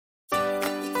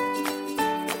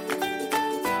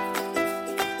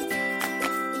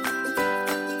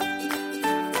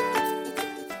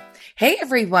Hey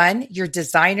everyone, your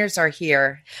designers are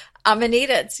here. I'm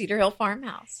Anita at Cedar Hill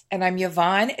Farmhouse. And I'm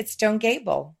Yvonne at Stone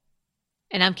Gable.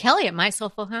 And I'm Kelly at My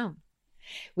Soulful Home.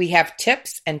 We have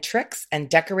tips and tricks and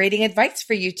decorating advice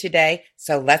for you today,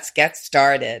 so let's get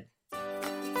started.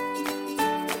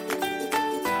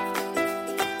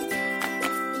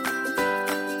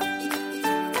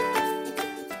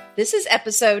 This is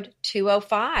episode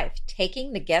 205,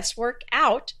 taking the guesswork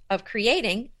out of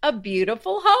creating a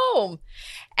beautiful home.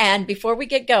 And before we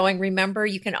get going, remember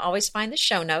you can always find the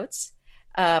show notes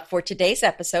for today's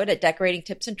episode at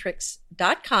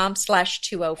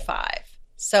decoratingtipsandtricks.com/205.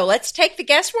 So let's take the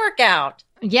guesswork out.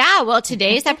 Yeah, well,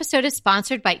 today's episode is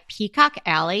sponsored by Peacock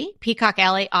Alley. Peacock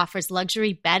Alley offers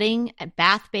luxury bedding,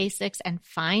 bath basics, and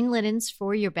fine linens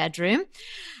for your bedroom.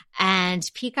 And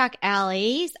Peacock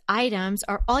Alley's items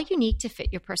are all unique to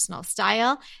fit your personal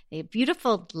style. They have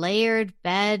beautiful layered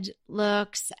bed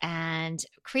looks, and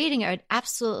creating an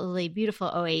absolutely beautiful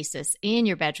oasis in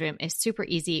your bedroom is super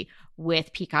easy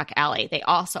with Peacock Alley. They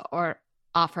also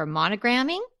offer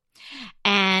monogramming,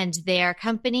 and their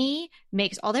company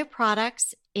makes all their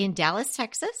products in Dallas,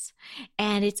 Texas,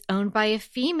 and it's owned by a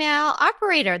female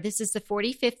operator. This is the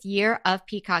 45th year of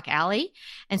Peacock Alley,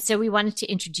 and so we wanted to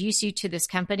introduce you to this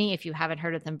company if you haven't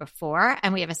heard of them before,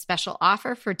 and we have a special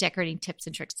offer for Decorating Tips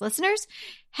and Tricks listeners.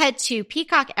 Head to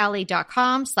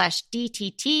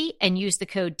peacockalley.com/DTT and use the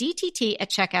code DTT at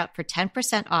checkout for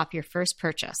 10% off your first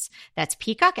purchase. That's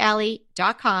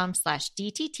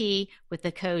peacockalley.com/DTT with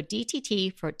the code DTT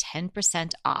for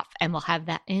 10% off, and we'll have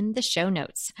that in the show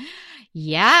notes.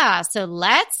 Yeah, so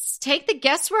let's take the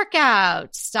guesswork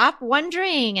out. Stop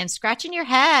wondering and scratching your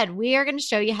head. We are going to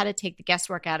show you how to take the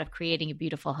guesswork out of creating a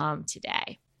beautiful home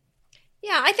today.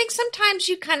 Yeah, I think sometimes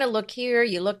you kind of look here,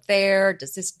 you look there.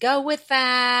 Does this go with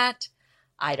that?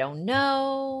 I don't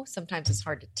know. Sometimes it's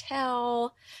hard to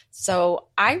tell. So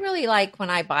I really like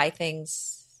when I buy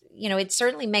things, it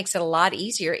certainly makes it a lot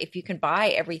easier if you can buy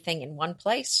everything in one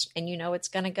place and you know it's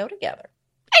going to go together.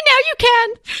 And now you can.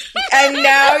 And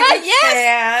now you Yes.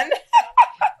 can.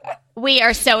 We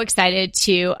are so excited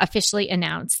to officially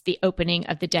announce the opening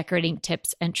of the Decorating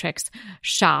Tips and Tricks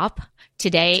shop.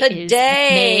 Today is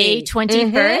May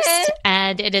 21st,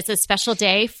 and it is a special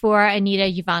day for Anita,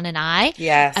 Yvonne, and I.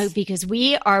 Yes. Because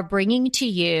we are bringing to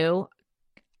you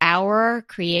our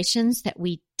creations that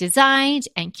we designed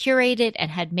and curated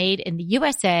and had made in the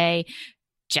USA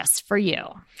just for you.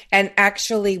 And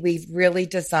actually, we've really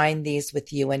designed these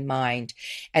with you in mind.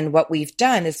 And what we've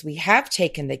done is we have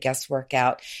taken the guesswork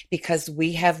out because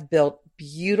we have built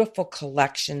beautiful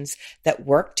collections that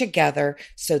work together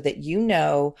so that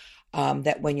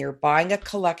that when you're buying a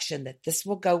collection, that this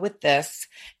will go with this,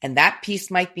 and that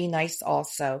piece might be nice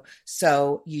also.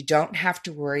 So you don't have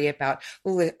to worry about,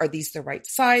 are these the right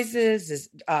sizes?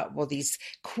 Will these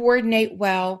coordinate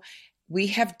well? We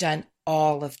have done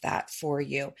all of that for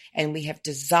you, and we have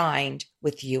designed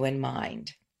with you in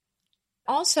mind.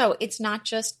 Also, it's not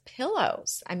just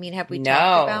pillows. I mean, have we No.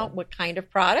 talked about what kind of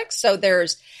products? So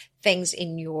there's things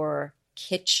in your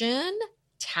kitchen,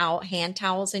 hand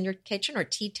towels in your kitchen or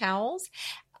tea towels,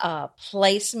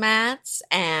 placemats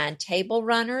and table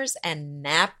runners and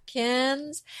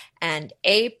napkins and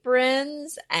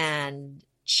aprons and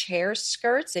chair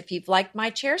skirts. If you've liked my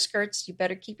chair skirts, you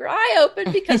better keep your eye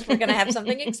open because we're going to have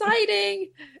something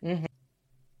exciting. Mm-hmm.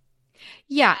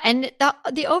 Yeah, and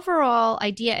the overall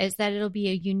idea is that it'll be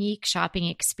a unique shopping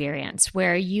experience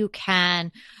where you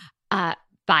can buy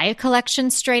a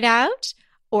collection straight out,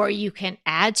 or you can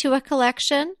add to a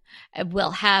collection.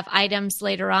 We'll have items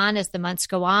later on as the months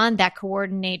go on that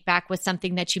coordinate back with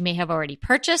something that you may have already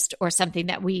purchased or something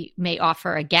that we may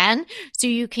offer again. So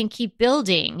you can keep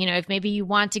building. If maybe you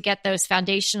want to get those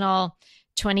foundational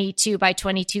 22 by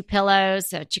 22 pillows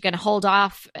that you're going to hold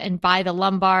off and buy the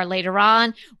lumbar later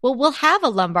on. Well, we'll have a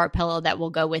lumbar pillow that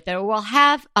will go with it, or we'll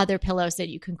have other pillows that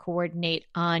you can coordinate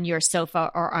on your sofa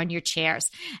or on your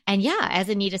chairs. And yeah, as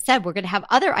Anita said, we're going to have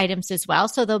other items as well.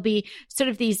 So there'll be sort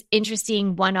of these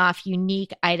interesting one-off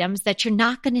unique items that you're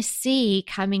not going to see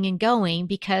coming and going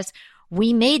because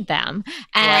we made them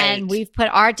and we've put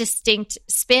our distinct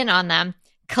spin on them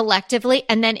collectively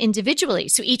and then individually.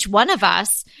 So each one of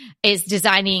us is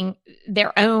designing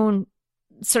their own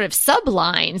sort of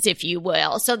sublines, if you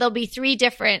will. So there'll be 3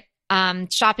 different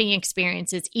shopping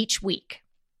experiences each week.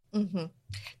 Mm-hmm.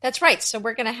 That's right. So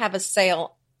we're going to have a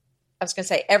sale. I was going to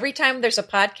say every time there's a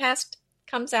podcast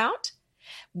comes out,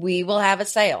 we will have a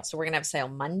sale. So we're going to have a sale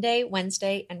Monday,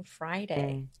 Wednesday, and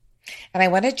Friday. And I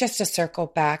wanted just to circle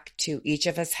back to each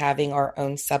of us having our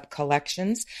own sub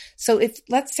collections. So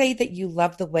let's say that you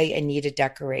love the way Anita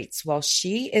decorates. Well,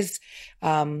 she is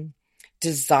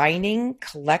designing,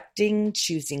 collecting,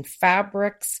 choosing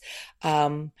fabrics,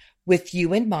 with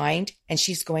you in mind. And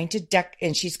she's going to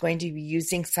be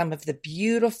using some of the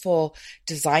beautiful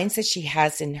designs that she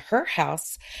has in her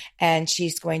house. And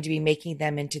she's going to be making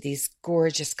them into these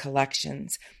gorgeous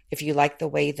collections. If you like the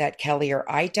way that Kelly or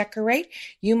I decorate,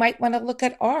 you might want to look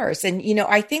at ours. And,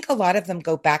 I think a lot of them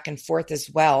go back and forth as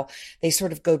well. They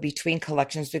sort of go between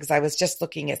collections, because I was just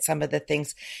looking at some of the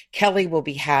things Kelly will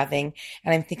be having,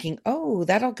 and I'm thinking, oh,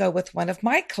 that'll go with one of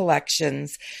my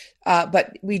collections.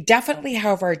 But we definitely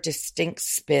have our distinct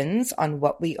spins on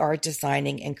what we are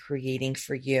designing and creating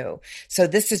for you. So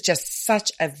this is just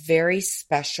such a very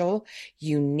special,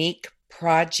 unique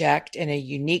project and a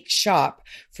unique shop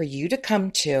for you to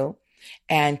come to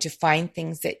and to find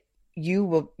things that you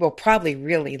will probably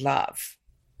really love.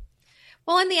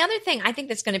 Well, and the other thing I think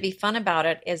that's going to be fun about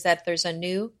it is that there's a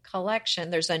new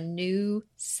collection, there's a new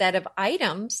set of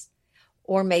items,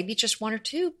 or maybe just one or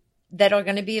two that are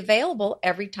going to be available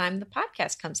every time the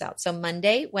podcast comes out. So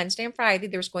Monday, Wednesday, and Friday,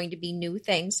 there's going to be new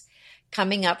things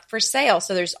coming up for sale.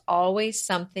 So there's always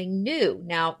something new.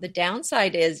 Now, the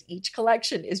downside is each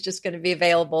collection is just going to be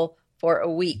available for a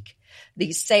week.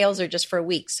 These sales are just for a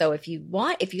week. So if you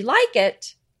like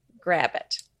it, grab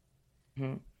it.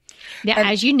 Mm-hmm.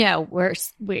 Now, as you know, we're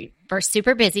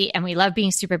super busy, and we love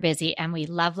being super busy, and we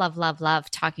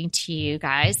love talking to you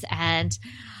guys. And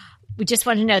we just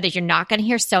want to know that you're not going to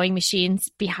hear sewing machines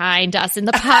behind us in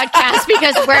the podcast,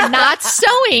 because we're not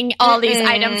sewing all these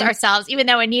items ourselves, even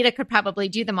though Anita could probably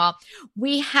do them all.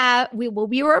 We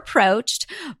were approached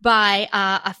by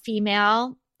a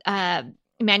female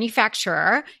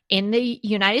manufacturer in the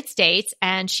United States,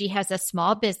 and she has a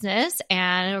small business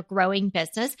and a growing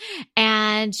business,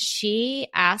 and she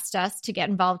asked us to get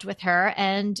involved with her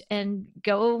and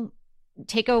go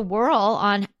take a whirl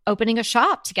on opening a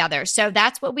shop together. So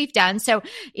that's what we've done. So,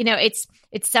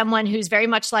 it's someone who's very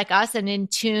much like us and in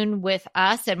tune with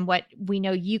us and what we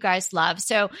know you guys love.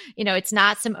 So, it's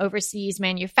not some overseas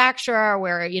manufacturer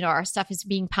where, our stuff is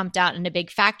being pumped out in a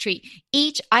big factory.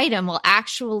 Each item will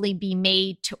actually be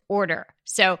made to order.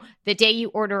 So the day you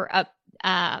order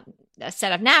a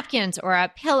set of napkins or a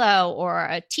pillow or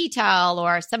a tea towel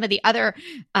or some of the other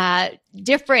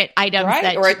different items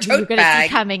that or a tote you're going to see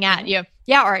coming at you.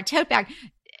 Yeah, or a tote bag.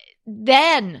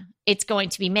 Then it's going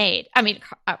to be made. I mean,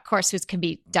 of course, this can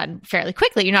be done fairly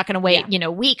quickly. You're not going to wait,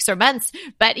 weeks or months,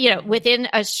 but within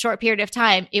a short period of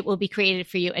time, it will be created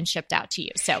for you and shipped out to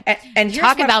you. So, and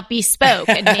talk about bespoke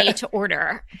and made to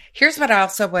order. Here's what I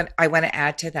want to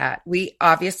add to that. We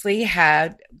obviously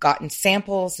had gotten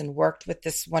samples and worked with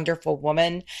this wonderful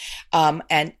woman,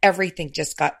 and everything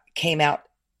just came out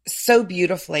so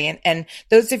beautifully. And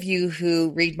those of you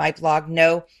who read my blog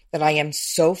know that I am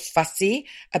so fussy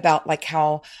about like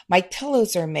how my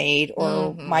pillows are made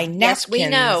or my napkins. Yes, we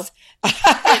know.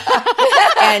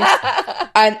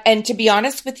 and to be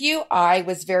honest with you, I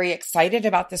was very excited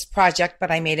about this project,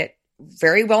 but I made it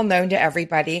very well known to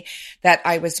everybody that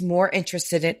I was more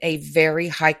interested in a very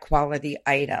high quality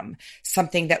item,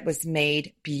 something that was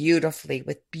made beautifully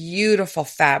with beautiful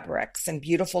fabrics and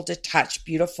beautiful to touch,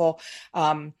 beautiful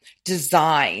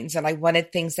designs. And I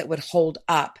wanted things that would hold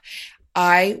up.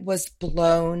 I was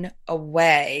blown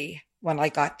away when I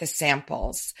got the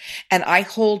samples, and I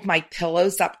hold my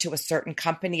pillows up to a certain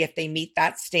company. If they meet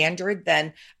that standard,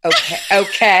 then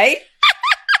okay.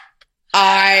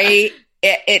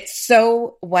 It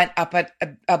so went up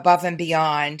above and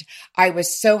beyond. I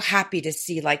was so happy to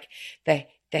see like the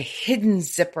hidden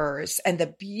zippers and the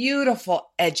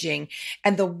beautiful edging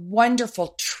and the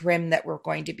wonderful trim that we're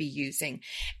going to be using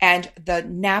and the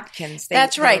napkins.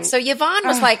 That's right. So Yvonne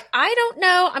was like, I don't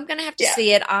know. I'm going to have to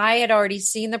see it. I had already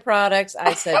seen the products.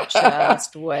 I said,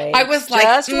 just wait. I was like,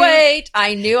 just wait.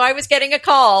 I knew I was getting a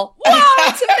call. Wow,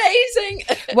 it's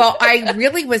amazing. Well, I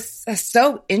really was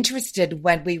so interested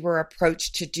when we were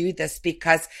approached to do this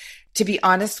because, to be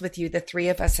honest with you, the three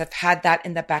of us have had that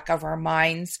in the back of our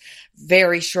minds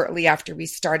very shortly after we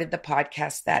started the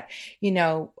podcast that,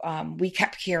 we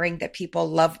kept hearing that people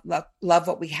love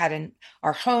what we had in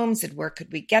our homes and where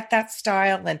could we get that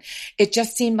style. And it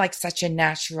just seemed like such a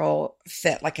natural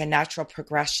fit, like a natural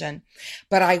progression.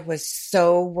 But I was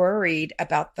so worried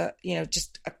about the,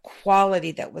 just a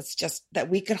quality that was just that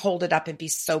we could hold it up and be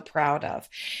so proud of.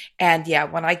 And yeah,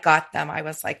 when I got them, I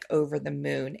was like over the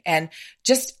moon. And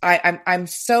just, I'm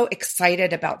so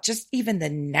excited about just even the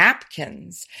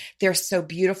napkins. They're so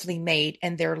beautifully made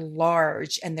and they're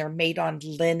large and they're made on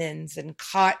linens and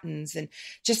cottons and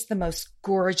just the most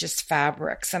gorgeous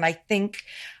fabrics. And I think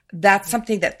that's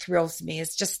something that thrills me,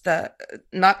 is just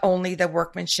not only the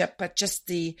workmanship, but just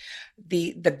the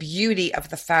beauty of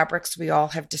the fabrics we all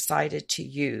have decided to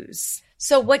use.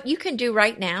 So what you can do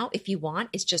right now, if you want,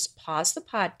 is just pause the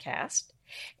podcast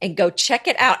and go check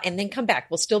it out and then come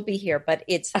back. We'll still be here, but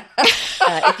it's,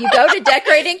 if you go to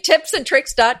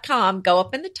decoratingtipsandtricks.com, go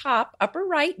up in the top, upper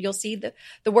right, you'll see the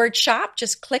word shop.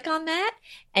 Just click on that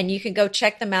and you can go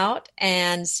check them out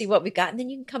and see what we've got. And then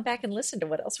you can come back and listen to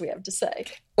what else we have to say.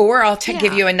 Or I'll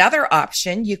give you another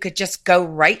option. You could just go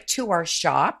right to our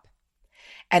shop,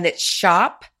 and it's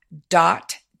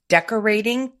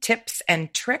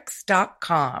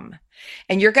shop.decoratingtipsandtricks.com.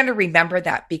 And you're going to remember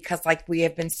that, because like we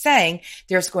have been saying,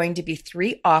 there's going to be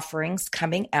 3 offerings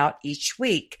coming out each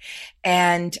week.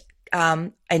 And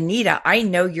Anita, I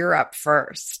know you're up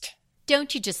first.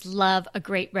 Don't you just love a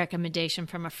great recommendation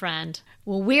from a friend?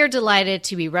 Well, we're delighted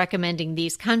to be recommending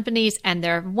these companies and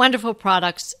their wonderful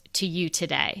products to you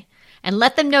today. And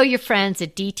let them know your friends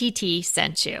at DTT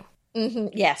sent you.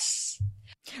 Mm-hmm. Yes.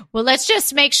 Well, let's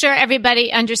just make sure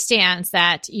everybody understands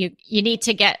that you need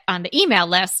to get on the email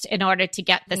list in order to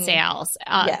get the sales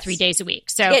 3 days a week.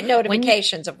 So get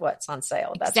notifications of what's on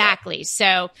sale. That's exactly. Right.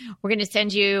 So we're going to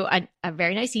send you a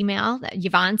very nice email.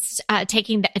 Yvonne's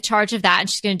taking charge of that, and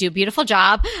she's going to do a beautiful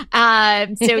job.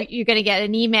 So you're going to get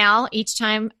an email each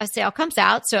time a sale comes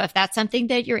out. So if that's something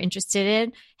that you're interested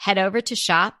in, head over to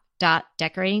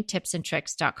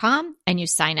shop.decoratingtipsandtricks.com and you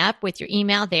sign up with your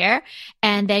email there,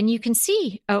 and then you can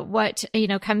see what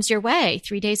comes your way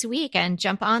 3 days a week and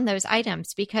jump on those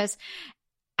items. Because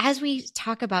as we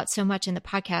talk about so much in the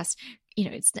podcast,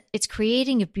 it's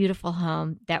creating a beautiful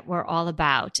home that we're all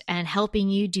about, and helping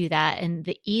you do that in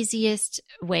the easiest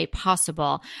way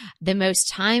possible, the most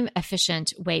time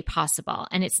efficient way possible.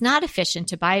 And it's not efficient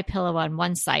to buy a pillow on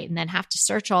one site and then have to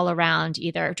search all around,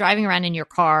 either driving around in your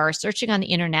car or searching on the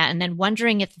internet and then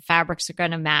wondering if the fabrics are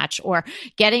going to match, or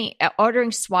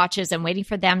ordering swatches and waiting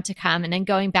for them to come and then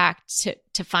going back to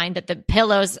find that the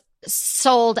pillow's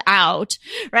sold out,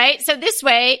 right? So this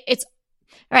way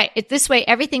this way,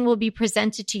 everything will be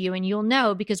presented to you and you'll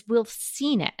know, because we've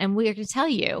seen it and we're going to tell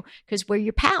you because we're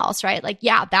your pals, right? Like,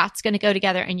 yeah, that's going to go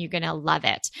together and you're going to love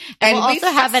it. And we'll also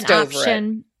have an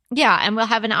option. Yeah. And we'll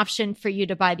have an option for you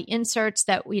to buy the inserts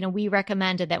that, we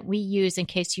recommend and that we use in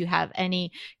case you have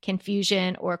any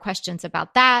confusion or questions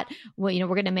about that. Well,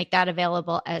 we're going to make that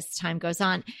available as time goes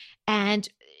on. And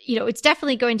it's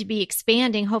definitely going to be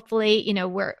expanding. Hopefully,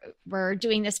 we're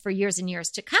doing this for years and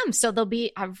years to come. So there'll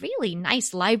be a really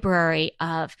nice library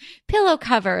of pillow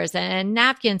covers and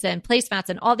napkins and placemats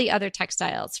and all the other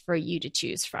textiles for you to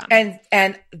choose from.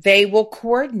 And they will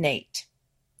coordinate.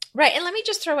 Right. And let me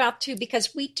just throw out too,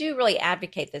 because we do really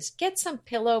advocate this, get some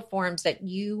pillow forms that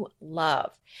you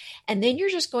love. And then you're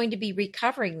just going to be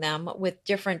recovering them with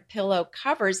different pillow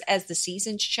covers as the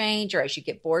seasons change, or as you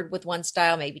get bored with one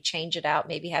style, maybe change it out,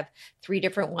 maybe have 3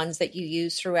 different ones that you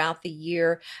use throughout the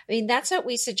year. I mean, that's what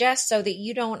we suggest, so that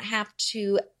you don't have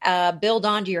to build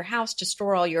onto your house to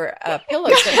store all your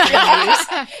pillows that you're going to use.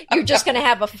 You're just going to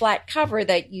have a flat cover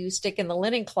that you stick in the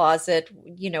linen closet,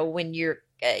 when you're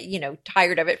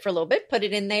tired of it for a little bit, put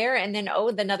it in there, and then,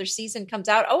 another season comes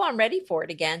out. Oh, I'm ready for it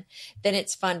again. Then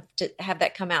it's fun to have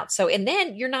that come out. So, and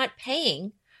then you're not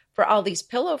paying for all these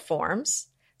pillow forms.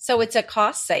 So it's a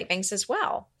cost savings as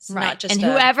well. It's right. Not just and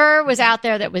whoever was out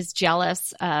there that was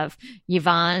jealous of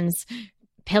Yvonne's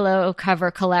pillow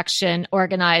cover collection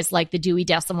organized like the Dewey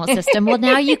Decimal System, well,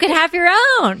 now you could have your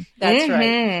own. That's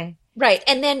right. Right.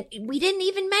 And then we didn't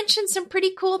even mention some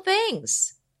pretty cool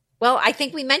things. Well, I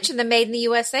think we mentioned the Made in the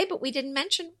USA, but we didn't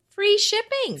mention free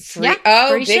shipping. Free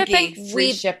biggie, shipping.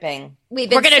 Free shipping. We're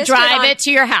going to drive it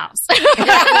to your house.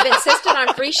 We've insisted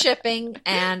on free shipping,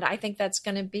 and I think that's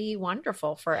going to be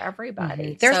wonderful for everybody.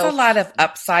 Mm-hmm. There's a lot of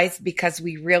upsides, because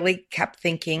we really kept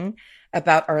thinking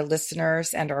about our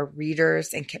listeners and our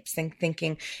readers, and kept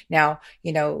thinking, now,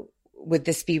 would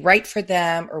this be right for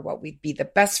them, or what would be the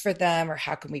best for them, or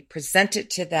how can we present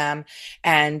it to them?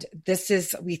 And this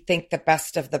is, we think, the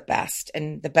best of the best,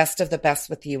 and the best of the best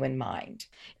with you in mind.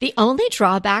 The only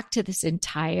drawback to this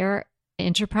entire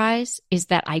enterprise is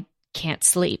that I can't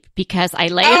sleep, because I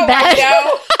lay in bed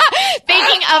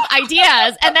thinking of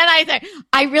ideas. And then I think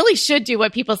I really should do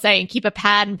what people say and keep a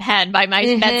pad and pen by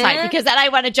my bedside, because then I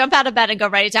want to jump out of bed and go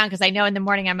write it down, because I know in the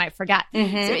morning I might forget. So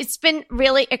it's been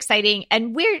really exciting.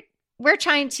 And we're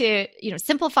trying to,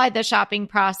 simplify the shopping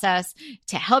process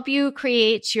to help you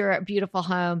create your beautiful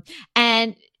home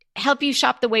and help you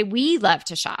shop the way we love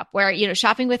to shop, where,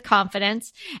 shopping with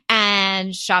confidence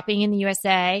and shopping in the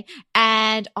USA, and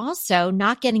And also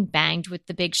not getting banged with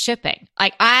the big shipping.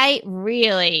 Like I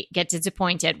really get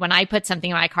disappointed when I put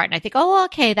something in my cart and I think, oh,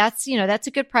 okay, that's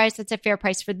a good price. That's a fair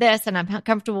price for this. And I'm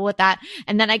comfortable with that.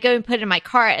 And then I go and put it in my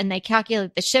cart and they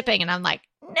calculate the shipping. And I'm like,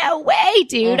 no way,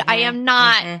 dude. I am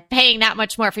not paying that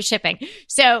much more for shipping.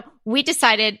 So we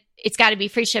decided it's got to be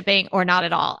free shipping or not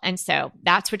at all. And so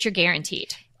that's what you're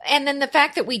guaranteed. And then the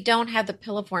fact that we don't have the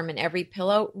pillow form in every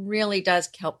pillow really does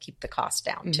help keep the cost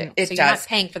down too. It so does. You're not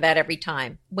paying for that every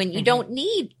time when you don't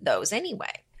need those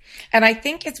anyway. And I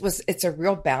think it's a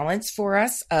real balance for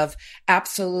us of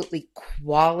absolutely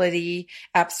quality,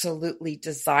 absolutely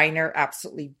designer,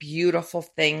 absolutely beautiful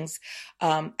things,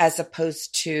 as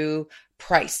opposed to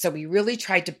price. So we really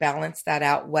tried to balance that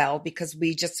out well because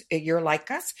you're like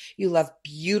us, you love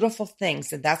beautiful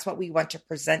things. And that's what we want to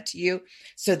present to you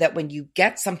so that when you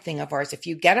get something of ours, if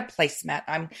you get a placemat,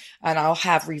 and I'll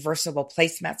have reversible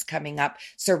placemats coming up.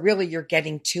 So really you're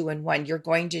getting 2 in 1. You're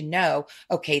going to know,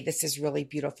 okay, this is really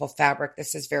beautiful fabric.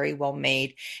 This is very well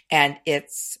made. And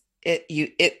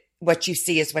what you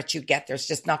see is what you get. There's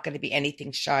just not going to be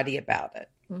anything shoddy about it.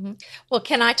 Mm-hmm. Well,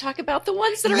 can I talk about the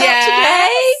ones that are out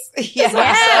today? Yes.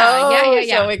 I'm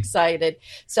so excited.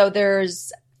 So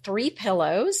there's 3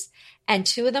 pillows and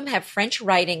 2 of them have French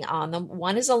writing on them.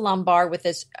 One is a lumbar with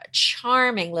this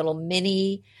charming little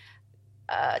mini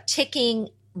ticking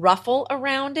ruffle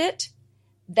around it.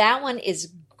 That one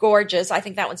is gorgeous. I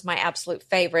think that one's my absolute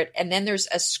favorite. And then there's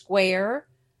a square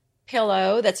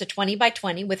pillow that's a 20 by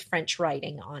 20 with French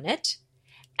writing on it.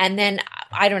 And then,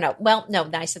 I don't know. Well, no,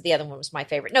 I said the other one was my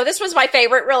favorite. No, this was my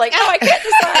favorite, really. No, I can't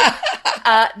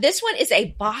decide. This one is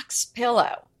a box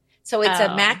pillow. So it's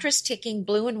a mattress ticking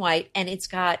blue and white, and it's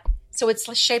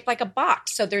shaped like a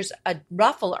box. So there's a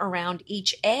ruffle around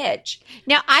each edge.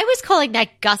 Now, I was calling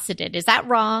that gusseted. Is that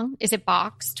wrong? Is it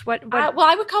boxed? What? Well,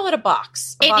 I would call it a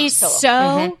box. It is pillow.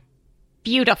 So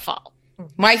beautiful.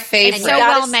 My favorite. And so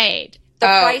well made. The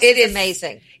price is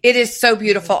amazing. It is so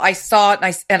beautiful. I saw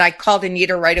it and I called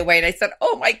Anita right away and I said,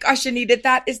 oh my gosh, Anita,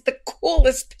 that is the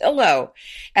coolest pillow.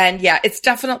 And yeah, it's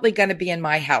definitely going to be in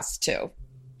my house too.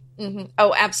 Mm-hmm.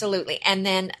 Oh, absolutely. And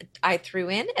then I threw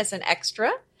in as an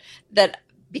extra that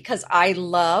because I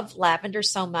love lavender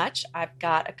so much, I've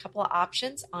got a couple of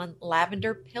options on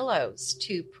lavender pillows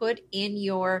to put in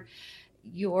your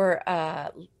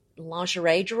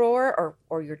lingerie drawer or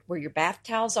where your bath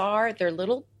towels are. They're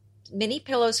little mini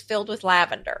pillows filled with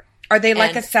lavender. Are they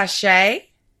like a sachet?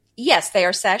 Yes, they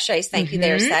are sachets. Thank you.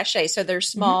 They are sachets. So they're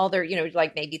small. They're,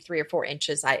 like maybe 3 or 4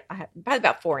 inches. I have probably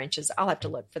about 4 inches. I'll have to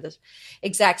look for the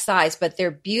exact size, but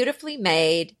they're beautifully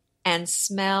made and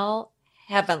smell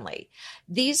heavenly.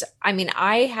 These,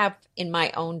 I have in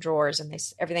my own drawers and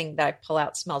everything that I pull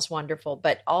out smells wonderful,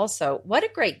 but also what a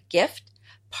great gift.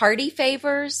 Party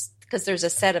favors, because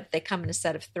they come in a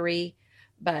set of 3.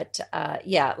 But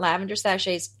lavender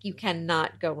sachets, you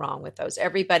cannot go wrong with those.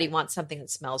 Everybody wants something that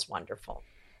smells wonderful.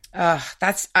 And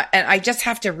I just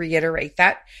have to reiterate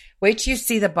that. Wait till you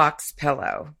see the box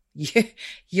pillow.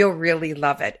 You'll really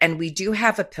love it. And we do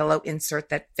have a pillow insert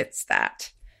that fits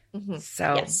that. Mm-hmm.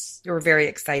 So we're very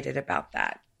excited about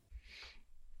that.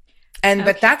 And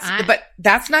but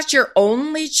that's not your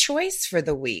only choice for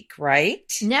the week,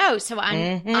 right? No. So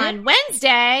on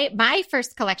Wednesday, my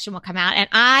first collection will come out, and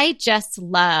I just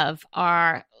love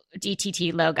our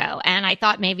DTT logo. And I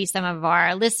thought maybe some of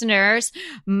our listeners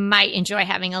might enjoy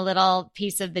having a little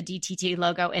piece of the DTT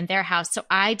logo in their house. So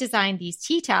I designed these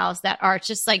tea towels that are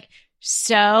just like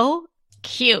so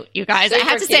cute, you guys. Super I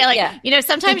have to cute, say,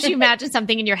 sometimes you imagine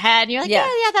something in your head and you're like, yeah,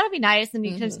 that'll be nice. And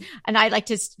and I like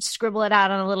to scribble it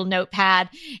out on a little notepad.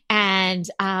 And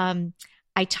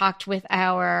I talked with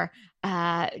our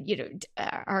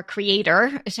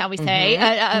creator, shall we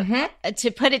say, to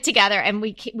put it together. And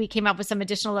we came up with some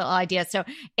additional little ideas. So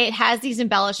it has these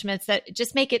embellishments that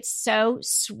just make it so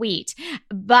sweet,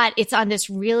 but it's on this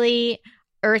really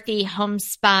earthy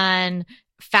homespun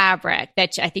fabric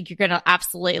that I think you're going to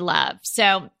absolutely love.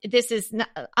 So this is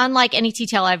unlike any tea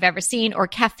towel I've ever seen, or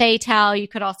cafe towel. You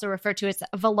could also refer to it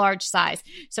of a large size.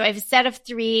 So I have a set of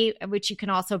 3, which you can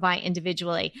also buy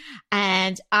individually.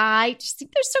 And I just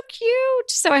think they're so cute.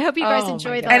 So I hope you guys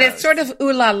enjoy those. And it's sort of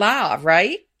ooh la la,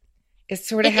 right? It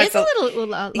sort of has a little ooh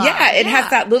la la. Yeah, it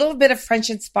has that little bit of French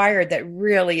inspired that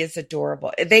really is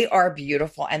adorable. They are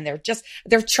beautiful and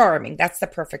they're charming. That's the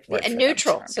perfect word. And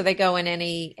neutral. So they go in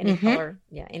any color,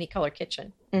 any color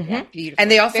kitchen. Yeah, beautiful.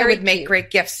 And they also would make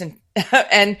great gifts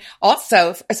and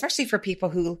also especially for people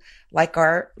who like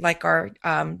our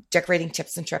Decorating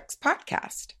Tips and Tricks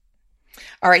podcast.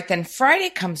 All right, then Friday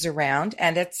comes around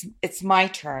and it's my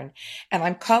turn, and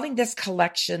I'm calling this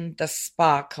collection the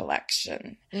Spa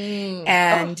Collection.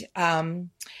 And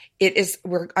it is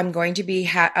I'm going to be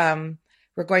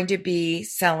we're going to be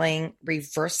selling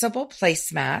reversible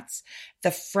placemats.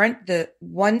 The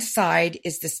one side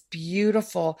is this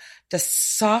beautiful, the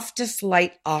softest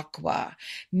light aqua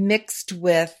mixed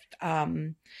with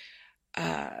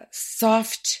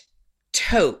soft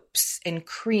taupes and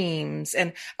creams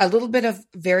and a little bit of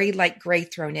very light gray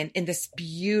thrown in this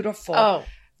beautiful,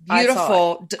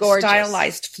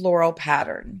 stylized floral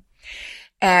pattern.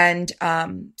 And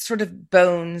sort of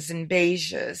bones and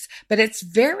beiges, but it's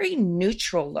very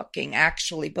neutral looking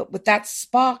actually, but with that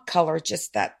spa color,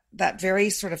 just that very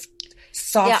sort of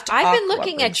soft. Yeah, I've been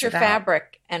looking at your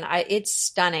fabric and it's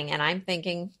stunning, and I'm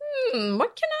thinking,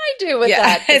 what can I do with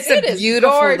that? It's a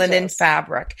beautiful linen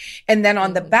fabric. And then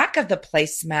on the back of the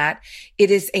placemat, it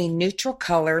is a neutral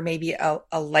color, maybe a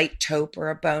light taupe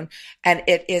or a bone, and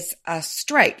it is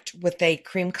striped with a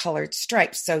cream colored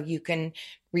stripe. So you can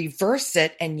reverse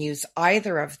it and use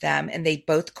either of them, and they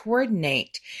both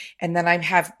coordinate. And then I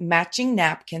have matching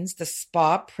napkins, the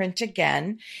spa print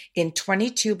again in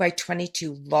 22 by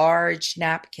 22 large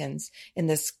napkins in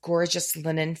this gorgeous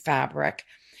linen fabric.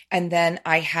 And then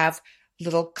I have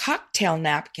little cocktail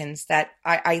napkins that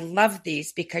I love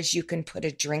these because you can put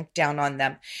a drink down on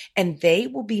them, and they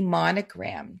will be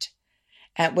monogrammed.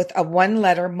 With a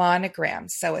one-letter monogram.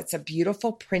 So it's a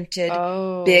beautiful printed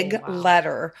big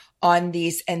letter on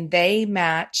these, and they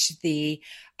match the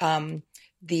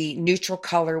neutral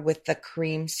color with the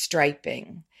cream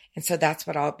striping. And so that's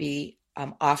what I'll be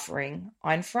offering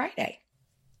on Friday.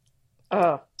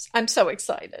 Oh, I'm so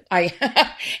excited.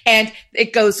 And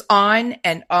it goes on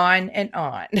and on and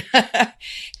on.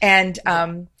 And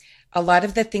a lot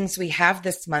of the things we have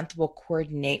this month will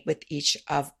coordinate with each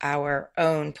of our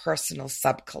own personal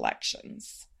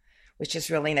sub-collections, which is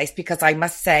really nice because I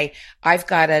must say I've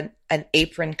got an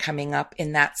apron coming up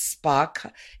in the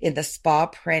spa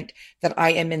print that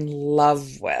I am in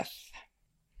love with.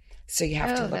 So you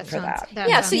have to look for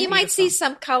that. So you might see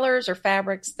some colors or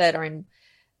fabrics that are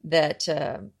that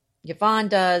Yvonne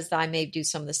does. I may do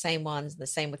some of the same ones, the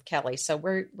same with Kelly. So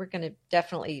we're going to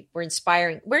definitely, we're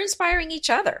inspiring each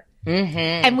other. Mm-hmm.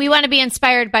 And we want to be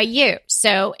inspired by you.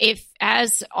 So if,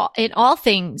 as in all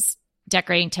things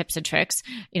decorating tips and tricks,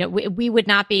 we would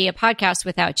not be a podcast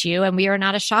without you, and we are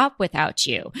not a shop without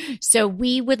you. So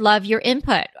we would love your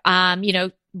input.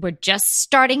 We're just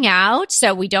starting out,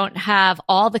 so we don't have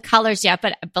all the colors yet,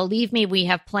 but believe me, we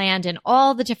have planned in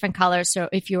all the different colors. So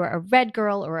if you're a red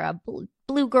girl or a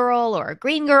blue girl or a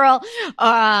green girl,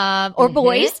 or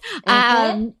boys,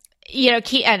 and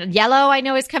yellow I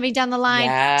know is coming down the line.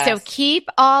 Yes. So keep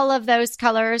all of those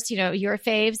colors, your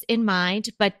faves in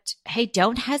mind, but hey,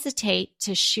 don't hesitate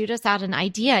to shoot us out an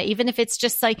idea, even if it's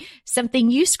just like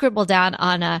something you scribble down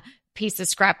on a piece of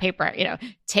scrap paper,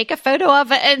 take a photo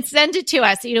of it and send it to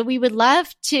us. We would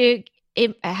love to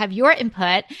have your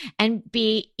input and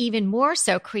be even more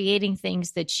so creating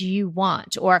things that you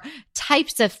want or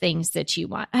types of things that you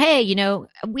want. Hey,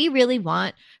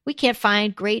 we can't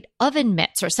find great oven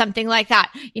mitts or something like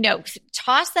that.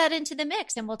 Toss that into the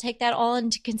mix and we'll take that all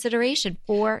into consideration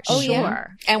for sure. Yeah.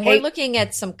 And we're looking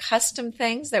at some custom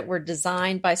things that were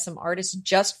designed by some artists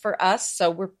just for us. So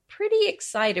we're pretty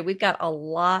excited. We've got a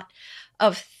lot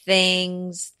of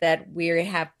things that we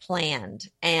have planned.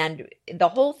 And the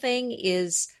whole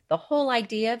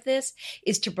idea of this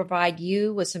is to provide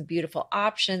you with some beautiful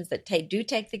options that do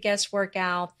take the guesswork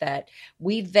out, that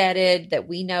we vetted, that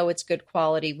we know it's good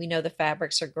quality. We know the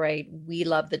fabrics are great. We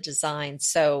love the design.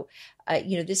 So,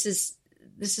 this is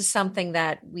something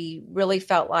that we really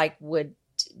felt like would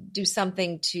do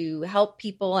something to help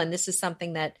people. And this is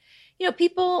something that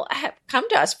people have come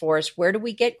to us for is, where do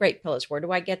we get great pillows? Where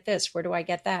do I get this? Where do I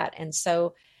get that? And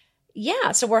so,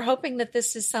 so we're hoping that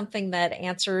this is something that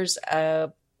answers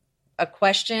a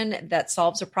question that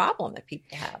solves a problem that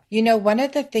people have. One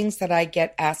of the things that I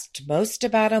get asked most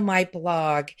about on my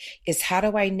blog is, how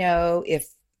do I know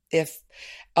if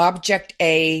object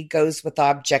A goes with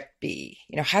object B?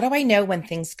 How do I know when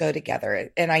things go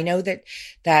together? And I know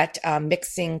that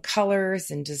mixing colors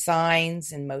and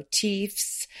designs and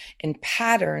motifs and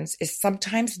patterns is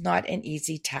sometimes not an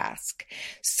easy task.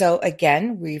 So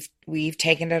again, we've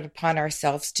taken it upon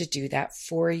ourselves to do that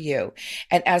for you.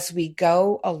 And as we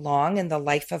go along in the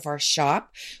life of our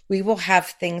shop, we will have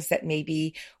things that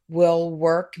maybe will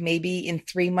work maybe in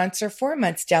 3 months or 4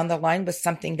 months down the line with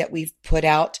something that we've put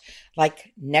out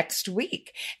like next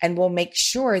week. And we'll make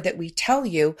sure that we tell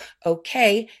you,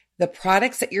 okay, the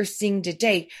products that you're seeing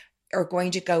today, are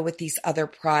going to go with these other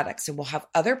products, and we'll have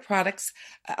other products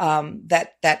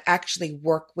that actually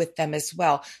work with them as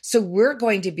well. So we're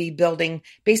going to be building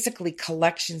basically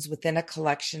collections within a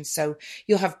collection. So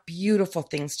you'll have beautiful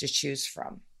things to choose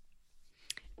from.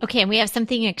 Okay, and we have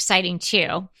something exciting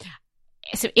too.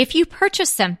 So if you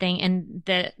purchase something in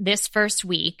this first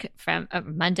week from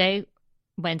Monday,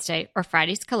 Wednesday, or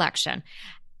Friday's collection,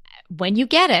 when you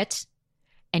get it,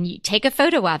 and you take a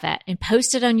photo of it and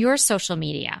post it on your social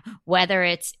media, whether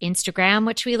it's Instagram,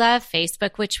 which we love,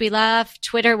 Facebook, which we love,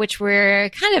 Twitter, which we're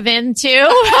kind of into.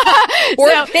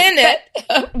 Or pin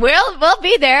it. We'll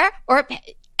be there.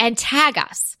 And tag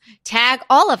us. Tag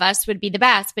all of us would be the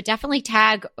best, but definitely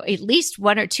tag at least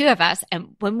one or two of us.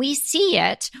 And when we see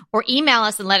it, or email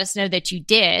us and let us know that you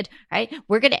did, right?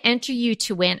 We're going to enter you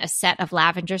to win a set of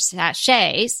lavender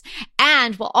sachets.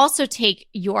 And we'll also take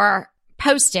your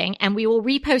posting and we will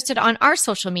repost it on our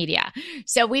social media.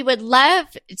 So we would love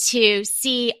to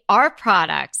see our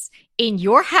products in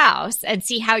your house and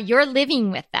see how you're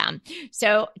living with them.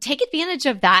 So take advantage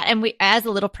of that. And we, as a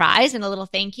little prize and a little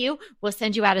thank you, we'll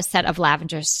send you out a set of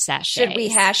lavender sachets. Should we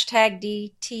hashtag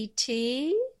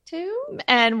DTT too?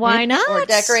 And why not? Or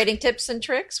decorating tips and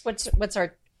tricks? What's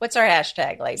our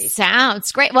hashtag, ladies?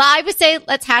 Sounds great. Well, I would say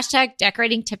let's hashtag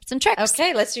decorating tips and tricks.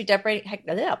 Okay, let's do decorating.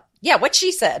 Yeah, what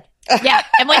she said. Yeah.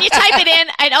 And when you type it in,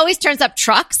 it always turns up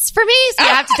trucks for me. So you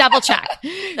have to double check.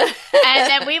 And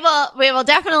then we will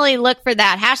definitely look for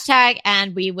that hashtag,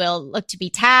 and we will look to be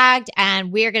tagged,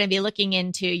 and we're going to be looking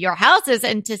into your houses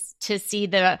and to see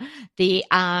the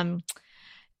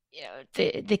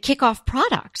kickoff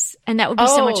products. And that would be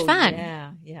so much fun.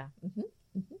 Yeah. Yeah. Mm-hmm.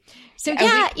 So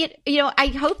I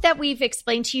hope that we've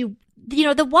explained to you,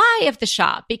 the why of the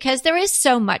shop, because there is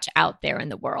so much out there in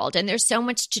the world and there's so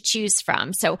much to choose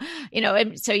from. So,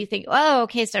 and so you think, oh,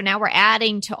 okay, so now we're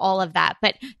adding to all of that.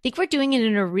 But I think we're doing it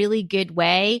in a really good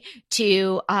way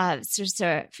to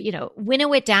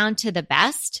winnow it down to the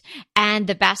best and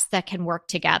the best that can work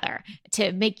together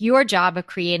to make your job of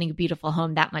creating a beautiful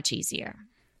home that much easier.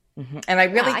 Mm-hmm. And I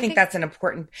really think that's an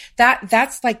important,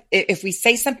 that's like, if we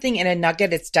say something in a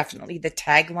nugget, it's definitely the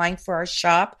tagline for our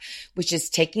shop, which is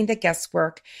taking the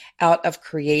guesswork out of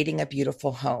creating a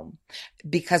beautiful home,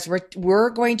 because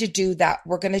we're going to do that.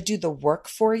 We're going to do the work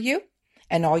for you.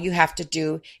 And all you have to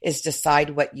do is decide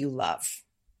what you love.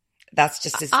 That's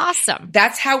just awesome.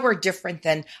 That's how we're different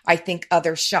than, I think,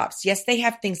 other shops. Yes, they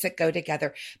have things that go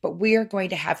together, but we are going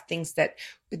to have things that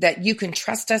you can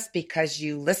trust us because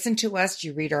you listen to us,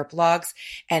 you read our blogs,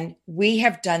 and we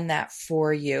have done that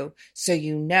for you. So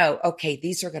okay,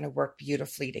 these are going to work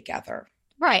beautifully together.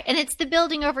 Right. And it's the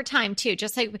building over time too.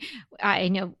 Just like I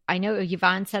know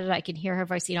Yvonne said it, I can hear her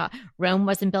voice, Rome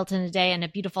wasn't built in a day and a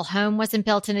beautiful home wasn't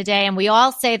built in a day. And we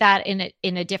all say that in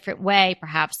a different way,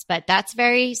 perhaps, but that's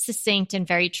very succinct and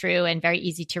very true and very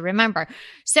easy to remember.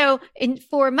 So in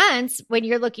 4 months, when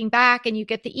you're looking back and you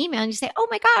get the email and you say, oh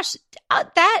my gosh,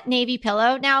 that navy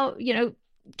pillow now,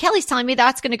 Kelly's telling me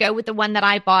that's going to go with the one that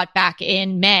I bought back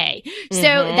in May. Mm-hmm. So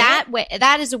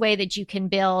that is a way that you can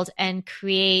build and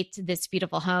create this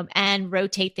beautiful home and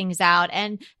rotate things out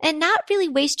and not really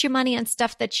waste your money on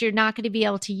stuff that you're not going to be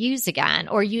able to use again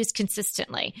or use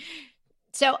consistently.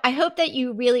 So I hope that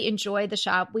you really enjoy the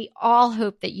shop. We all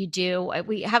hope that you do.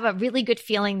 We have a really good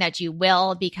feeling that you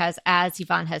will, because as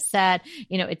Yvonne has said,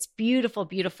 it's beautiful,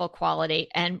 beautiful quality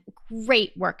and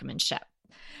great workmanship.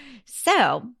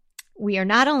 So we are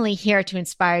not only here to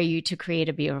inspire you to create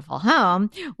a beautiful home,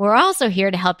 we're also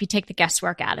here to help you take the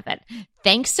guesswork out of it.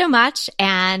 Thanks so much,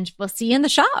 and we'll see you in the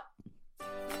shop.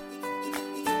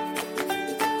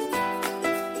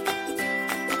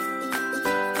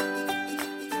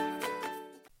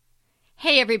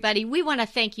 Hey, everybody. We want to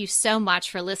thank you so much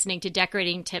for listening to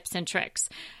Decorating Tips and Tricks,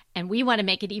 and we want to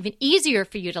make it even easier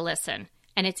for you to listen.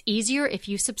 And it's easier if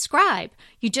you subscribe.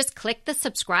 You just click the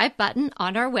subscribe button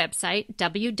on our website,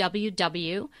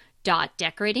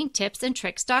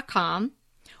 www.decoratingtipsandtricks.com,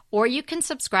 or you can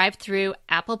subscribe through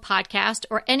Apple Podcast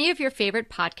or any of your favorite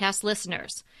podcast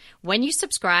listeners. When you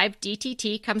subscribe,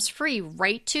 DTT comes free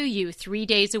right to you 3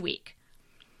 days a week.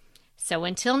 So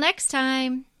until next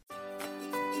time.